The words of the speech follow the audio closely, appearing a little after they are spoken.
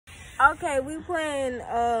Okay, we playing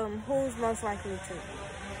who's most likely to.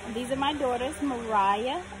 These are my daughters,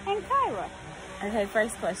 Mariah and Kyra. Okay,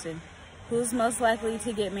 first question. Who's most likely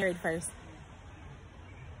to get married first?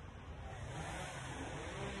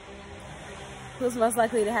 Who's most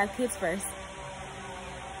likely to have kids first?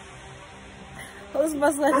 Who's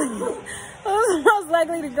most likely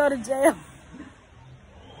to go to jail?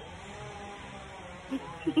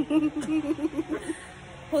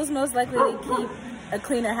 Who's most likely to keep a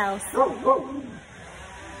cleaner house?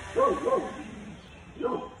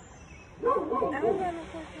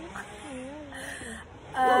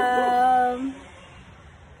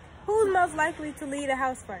 Who's most likely to leave the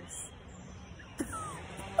house first?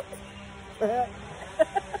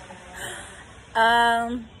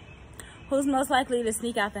 Who's most likely to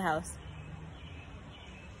sneak out the house?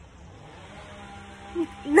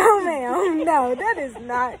 No, ma'am. No, that is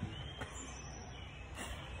not.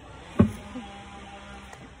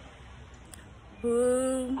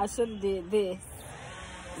 Who? I should have did this.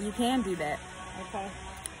 You can do that. Okay.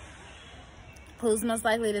 Who's most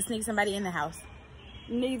likely to sneak somebody in the house?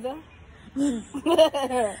 Neither. You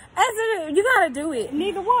gotta do it.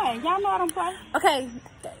 Neither one. Y'all know I don't play. Okay,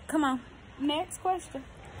 come on. Next question.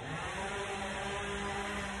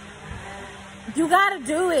 You gotta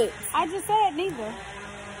do it. I just said neither.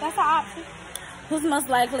 That's an option. Who's most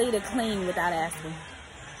likely to clean without asking?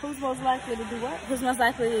 Who's most likely to do what? Who's most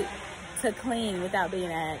likely to clean without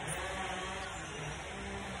being asked?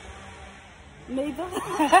 Neither.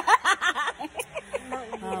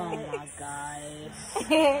 Oh my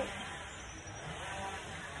gosh.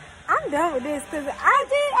 I'm done with this because I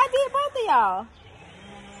did both of y'all.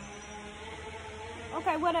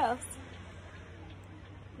 Okay, what else?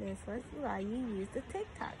 Yes, first of all, you use the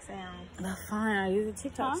TikTok sound. Fine, I'll use the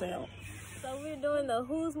TikTok sound. So we're doing the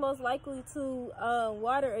who's most likely to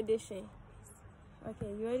water edition.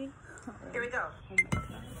 Okay, you ready? Here we go.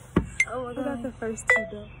 Oh my god. I got the first two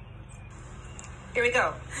though. Here we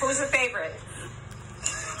go. Who's the favorite?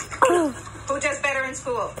 Who does better in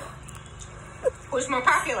school? Who's more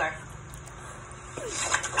popular?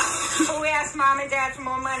 Who asks mom and dad for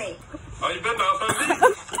more money? Oh, you better not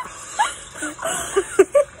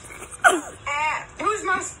Who's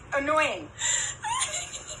most annoying?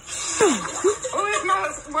 Who is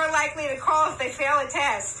more likely to call if they fail a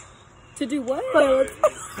test? To do what?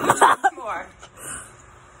 More.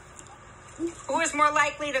 Who is more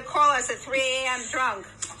likely to call us at 3 a.m. drunk?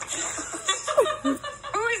 Who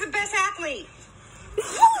is the best athlete?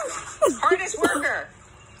 Hardest worker?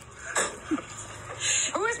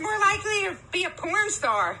 Who is more likely to be a porn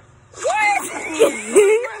star? What? Who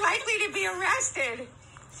is more likely to be arrested?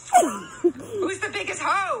 Who's the biggest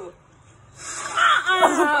hoe?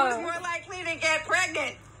 Who's more likely to get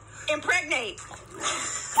pregnant? Impregnate?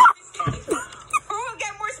 Who will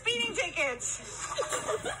get more speeding tickets?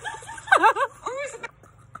 Who's the...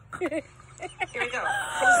 Here we go.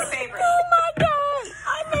 Who's the favorite? Oh my god.